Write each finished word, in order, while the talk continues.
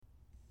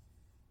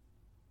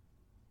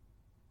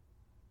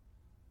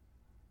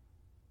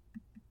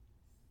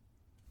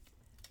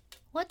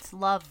What's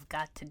love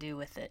got to do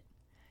with it?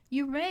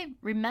 You may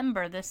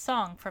remember this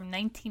song from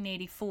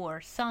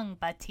 1984, sung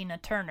by Tina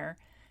Turner,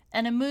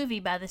 and a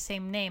movie by the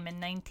same name in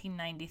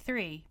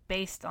 1993,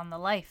 based on the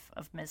life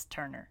of Ms.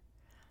 Turner.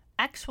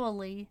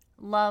 Actually,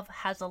 love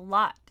has a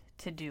lot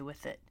to do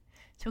with it.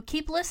 So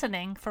keep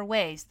listening for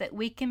ways that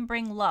we can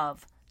bring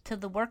love to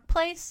the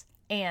workplace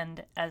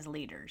and as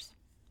leaders.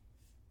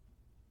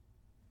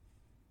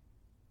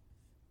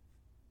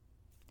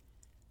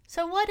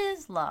 So, what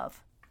is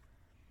love?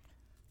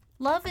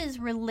 Love is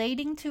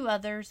relating to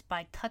others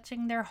by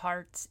touching their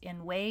hearts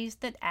in ways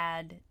that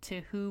add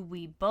to who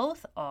we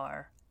both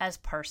are as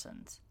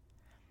persons.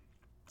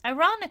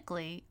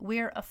 Ironically,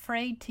 we're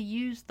afraid to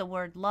use the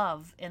word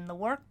love in the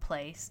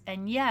workplace,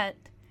 and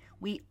yet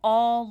we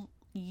all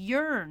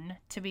yearn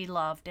to be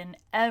loved in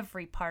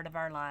every part of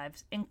our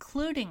lives,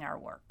 including our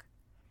work.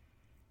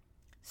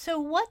 So,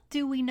 what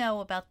do we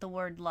know about the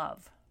word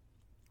love?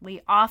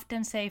 We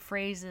often say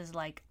phrases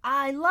like,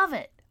 I love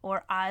it,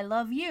 or I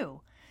love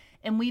you,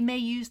 and we may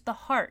use the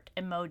heart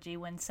emoji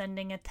when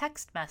sending a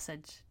text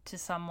message to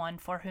someone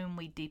for whom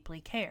we deeply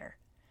care.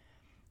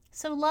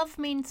 So love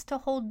means to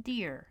hold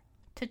dear,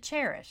 to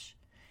cherish.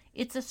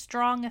 It's a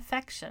strong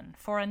affection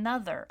for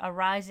another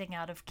arising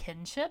out of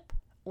kinship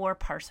or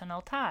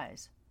personal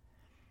ties.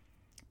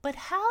 But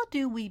how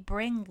do we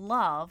bring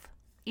love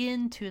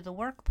into the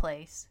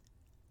workplace,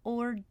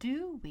 or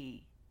do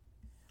we?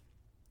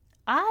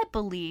 I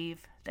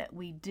believe that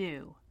we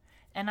do,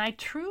 and I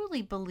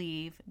truly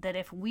believe that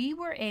if we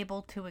were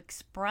able to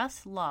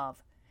express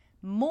love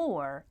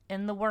more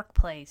in the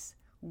workplace,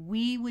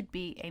 we would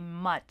be a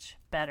much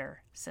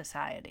better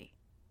society.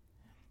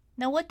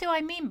 Now, what do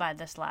I mean by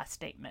this last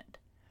statement?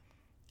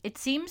 It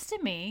seems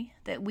to me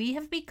that we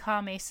have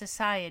become a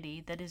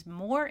society that is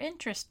more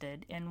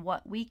interested in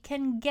what we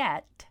can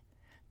get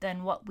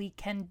than what we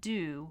can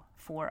do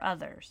for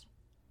others.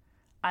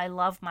 I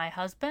love my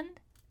husband,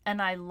 and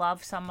I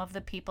love some of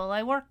the people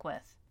I work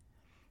with.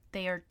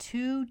 They are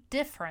two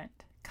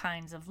different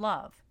kinds of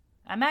love.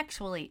 I'm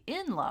actually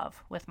in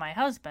love with my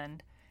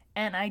husband,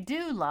 and I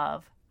do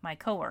love my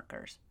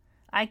coworkers.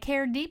 I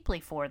care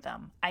deeply for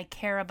them. I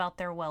care about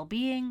their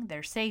well-being,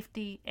 their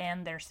safety,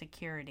 and their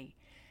security.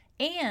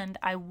 And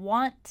I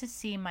want to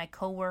see my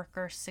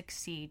coworkers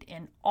succeed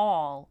in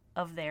all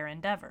of their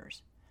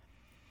endeavors.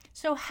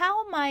 So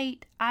how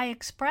might I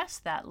express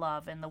that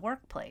love in the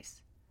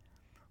workplace?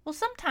 Well,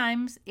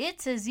 sometimes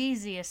it's as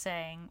easy as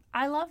saying,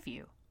 I love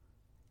you.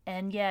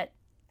 And yet,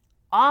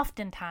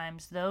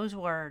 oftentimes, those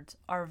words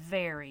are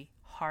very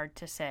hard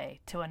to say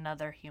to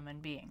another human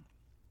being.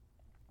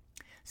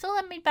 So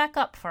let me back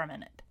up for a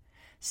minute.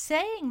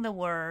 Saying the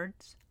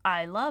words,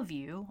 I love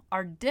you,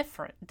 are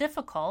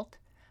difficult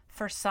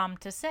for some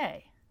to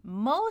say,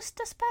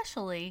 most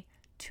especially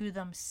to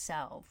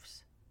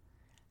themselves.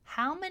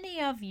 How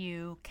many of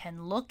you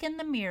can look in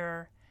the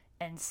mirror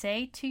and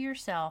say to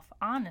yourself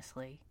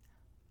honestly,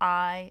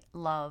 I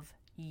love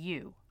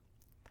you?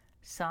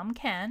 Some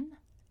can,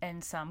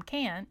 and some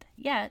can't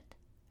yet.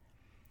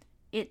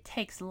 It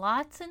takes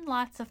lots and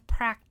lots of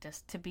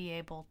practice to be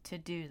able to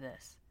do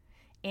this,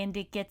 and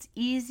it gets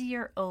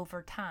easier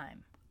over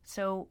time.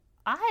 So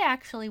I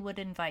actually would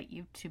invite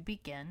you to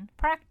begin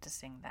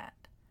practicing that.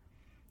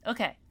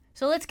 Okay,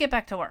 so let's get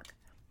back to work.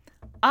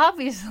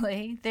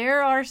 Obviously,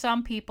 there are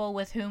some people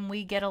with whom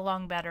we get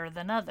along better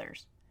than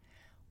others.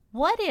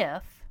 What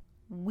if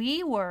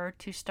we were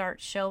to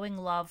start showing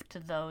love to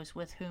those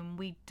with whom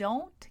we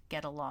don't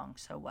get along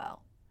so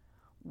well?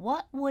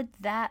 What would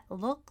that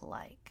look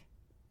like?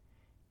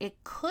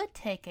 It could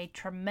take a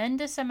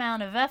tremendous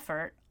amount of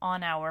effort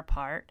on our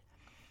part,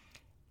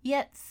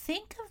 yet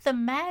think of the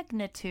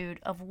magnitude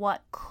of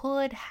what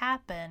could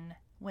happen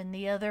when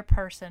the other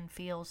person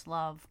feels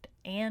loved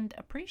and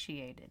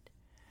appreciated.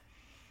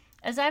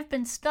 As I've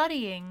been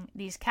studying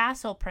these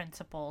castle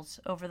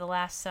principles over the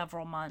last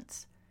several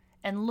months,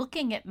 and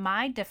looking at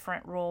my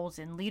different roles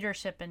in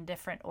leadership in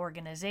different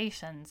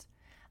organizations,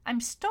 I'm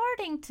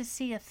starting to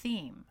see a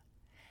theme.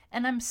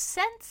 And I'm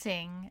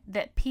sensing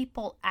that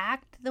people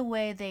act the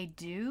way they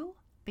do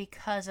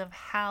because of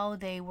how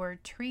they were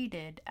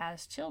treated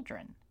as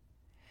children.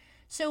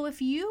 So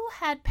if you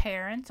had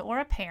parents or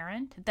a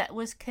parent that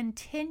was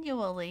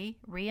continually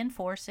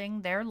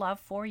reinforcing their love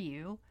for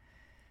you,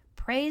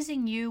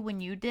 praising you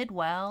when you did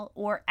well,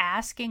 or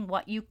asking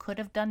what you could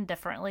have done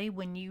differently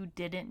when you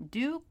didn't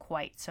do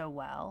quite so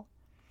well,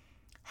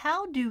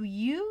 how do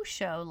you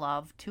show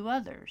love to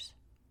others?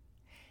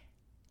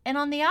 And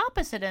on the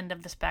opposite end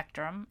of the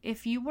spectrum,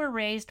 if you were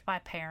raised by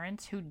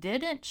parents who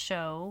didn't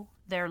show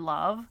their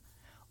love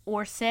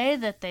or say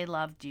that they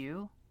loved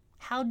you,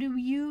 how do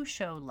you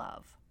show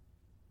love?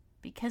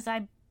 Because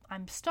I'm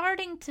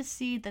starting to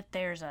see that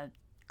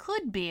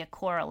could be a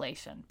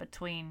correlation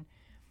between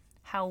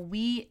how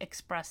we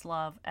express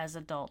love as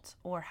adults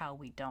or how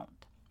we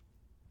don't.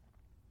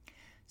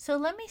 So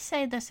let me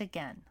say this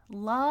again.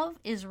 Love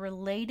is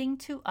relating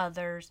to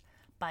others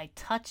by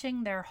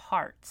touching their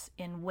hearts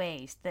in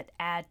ways that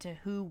add to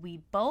who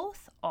we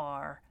both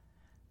are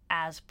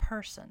as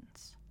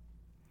persons.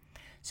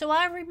 So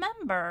I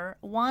remember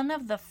one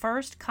of the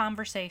first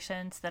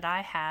conversations that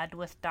I had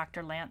with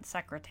Dr. Lance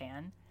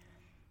Secretan,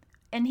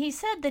 and he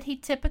said that he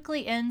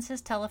typically ends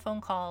his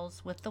telephone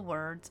calls with the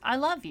words, "I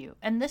love you."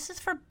 And this is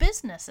for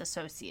business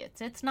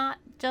associates. It's not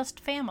just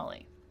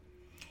family.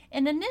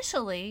 And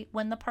initially,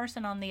 when the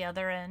person on the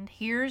other end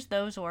hears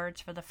those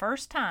words for the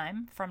first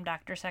time from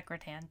Dr.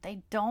 Secretan,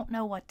 they don't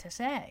know what to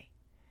say.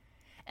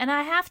 And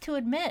I have to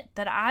admit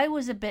that I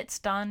was a bit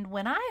stunned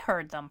when I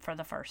heard them for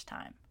the first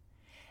time.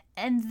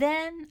 And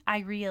then I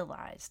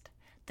realized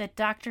that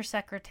Dr.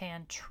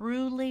 Secretan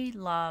truly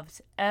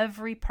loves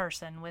every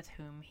person with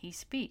whom he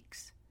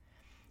speaks.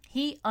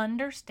 He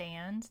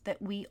understands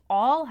that we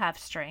all have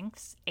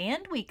strengths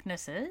and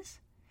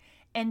weaknesses,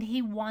 and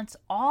he wants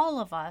all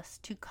of us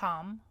to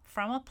come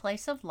from a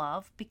place of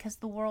love, because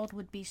the world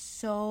would be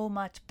so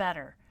much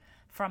better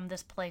from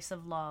this place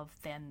of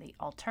love than the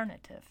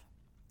alternative.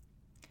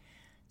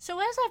 So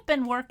as I've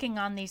been working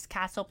on these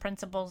castle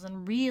principles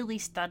and really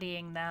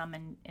studying them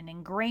and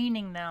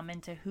ingraining them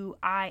into who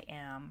I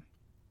am,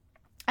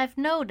 I've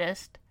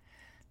noticed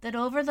that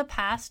over the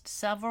past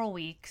several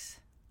weeks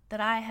that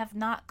I have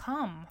not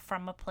come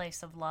from a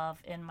place of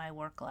love in my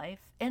work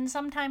life, and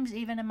sometimes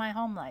even in my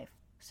home life.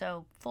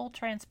 So full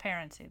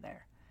transparency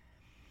there.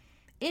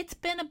 It's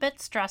been a bit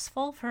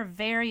stressful for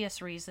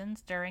various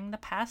reasons during the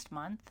past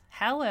month.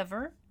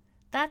 However,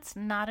 that's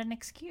not an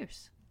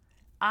excuse.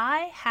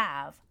 I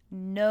have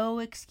no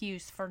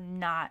excuse for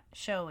not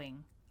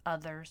showing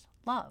others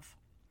love.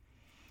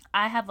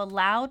 I have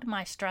allowed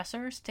my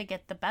stressors to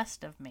get the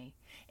best of me,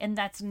 and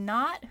that's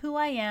not who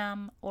I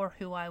am or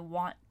who I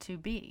want to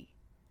be.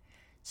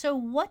 So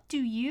what do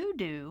you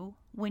do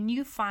when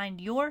you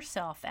find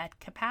yourself at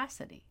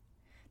capacity?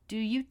 Do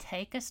you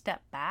take a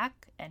step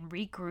back and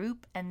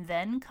regroup and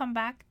then come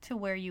back to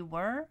where you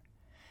were?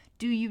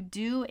 Do you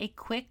do a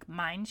quick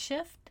mind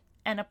shift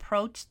and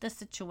approach the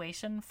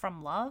situation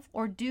from love?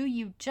 Or do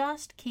you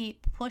just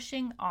keep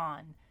pushing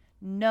on,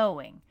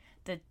 knowing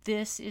that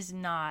this is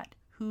not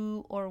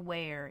who or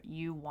where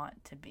you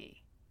want to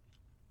be?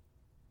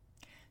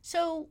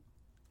 So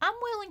I'm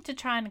willing to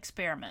try an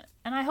experiment,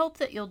 and I hope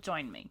that you'll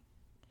join me.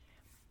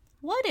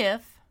 What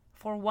if,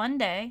 for one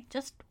day,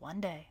 just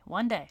one day,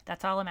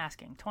 that's all I'm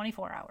asking,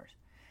 24 hours,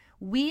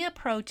 we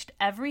approached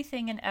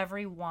everything and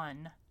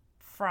everyone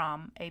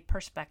from a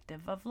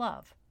perspective of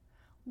love?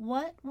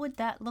 What would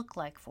that look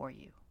like for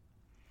you?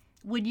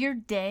 Would your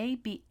day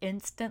be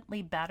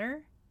instantly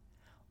better?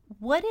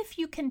 What if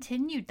you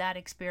continued that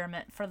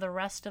experiment for the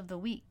rest of the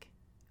week,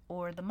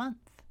 or the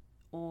month,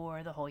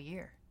 or the whole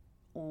year,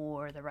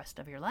 or the rest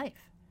of your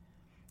life?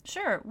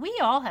 Sure, we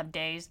all have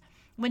days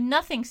when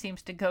nothing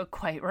seems to go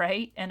quite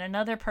right, and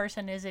another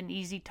person is an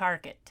easy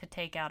target to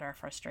take out our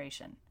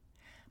frustration.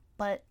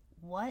 But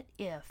what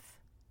if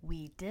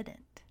we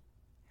didn't?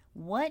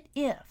 What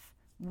if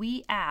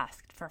we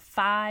asked for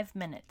 5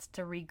 minutes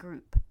to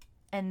regroup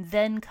and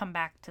then come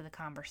back to the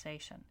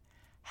conversation?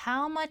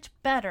 How much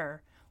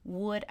better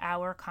would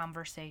our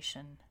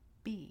conversation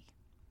be?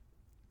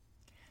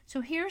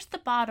 So here's the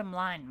bottom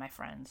line, my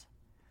friends.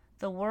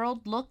 The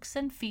world looks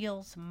and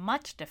feels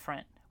much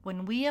different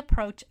when we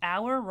approach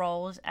our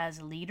roles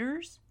as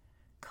leaders,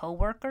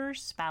 co-workers,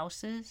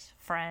 spouses,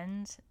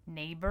 friends,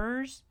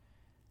 neighbors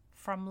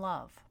from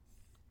love.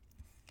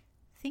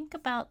 Think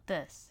about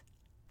this.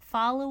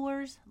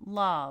 Followers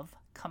love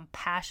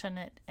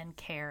compassionate and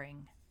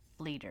caring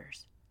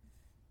leaders,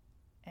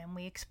 and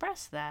we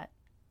express that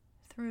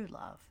through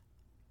love.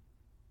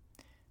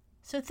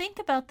 So think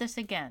about this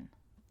again.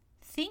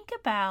 Think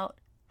about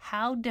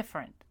how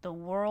different the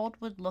world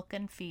would look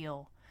and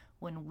feel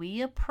when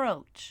we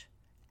approach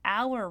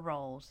our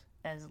roles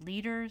as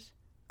leaders,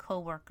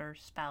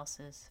 co-workers,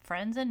 spouses,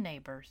 friends, and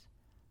neighbors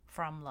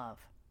from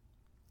love.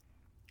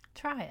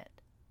 Try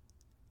it.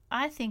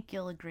 I think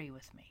you'll agree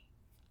with me.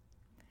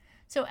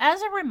 So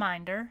as a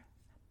reminder,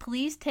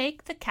 please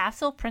take the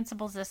Castle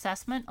Principles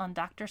Assessment on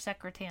Dr.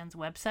 Secretan's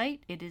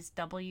website. It is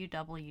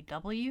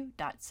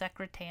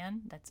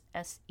www.secretan, that's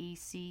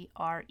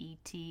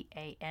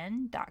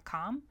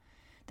secretan.com.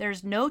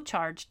 There's no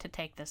charge to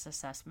take this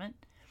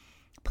assessment.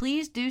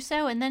 Please do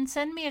so, and then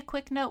send me a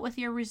quick note with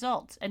your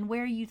results and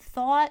where you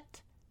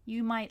thought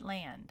you might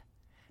land.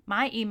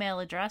 My email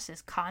address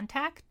is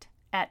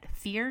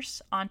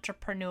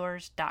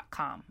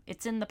contact@fierceentrepreneurs.com.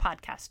 It's in the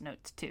podcast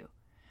notes too.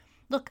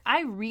 Look,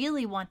 I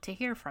really want to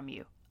hear from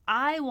you.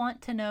 I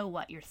want to know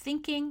what you're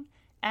thinking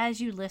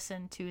as you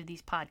listen to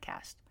these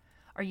podcasts.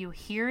 Are you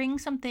hearing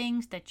some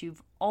things that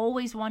you've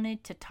always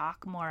wanted to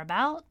talk more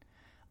about?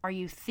 Are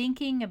you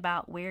thinking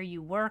about where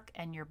you work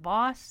and your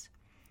boss?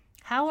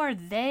 How are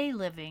they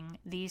living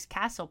these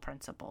castle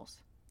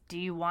principles? Do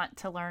you want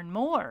to learn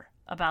more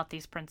about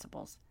these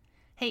principles?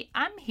 Hey,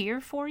 I'm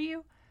here for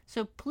you,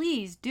 so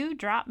please do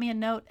drop me a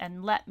note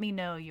and let me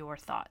know your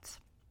thoughts.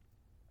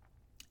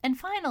 And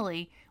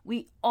finally,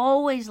 we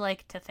always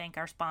like to thank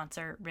our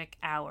sponsor, Rick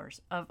Hours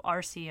of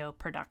RCO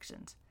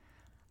Productions.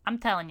 I'm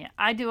telling you,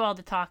 I do all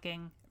the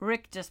talking.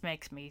 Rick just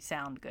makes me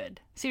sound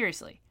good.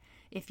 Seriously.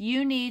 If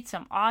you need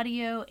some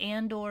audio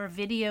and or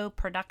video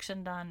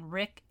production done,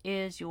 Rick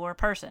is your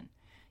person.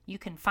 You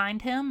can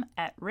find him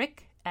at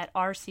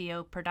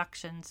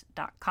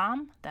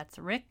rick@rcoproductions.com. That's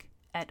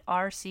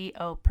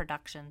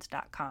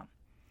rick@rcoproductions.com.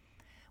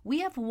 We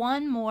have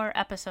one more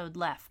episode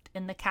left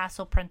in the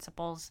Castle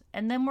Principles,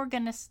 and then we're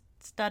going to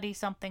study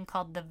something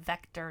called the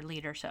Vector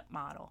Leadership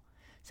Model.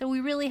 So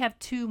we really have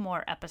 2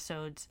 more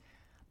episodes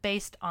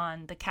based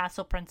on the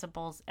Castle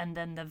Principles and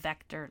then the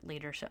Vector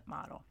Leadership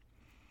Model.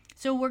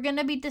 So we're going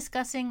to be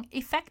discussing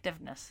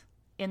effectiveness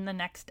in the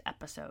next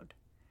episode.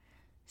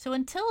 So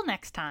until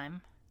next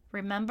time,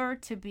 remember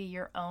to be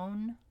your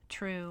own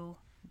true,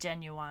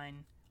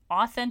 genuine,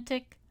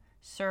 authentic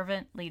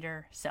servant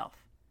leader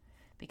self.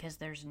 Because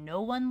there's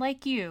no one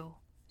like you,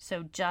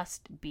 so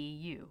just be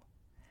you.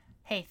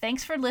 Hey,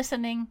 thanks for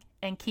listening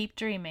and keep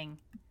dreaming,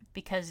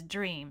 because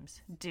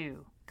dreams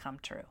do come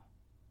true.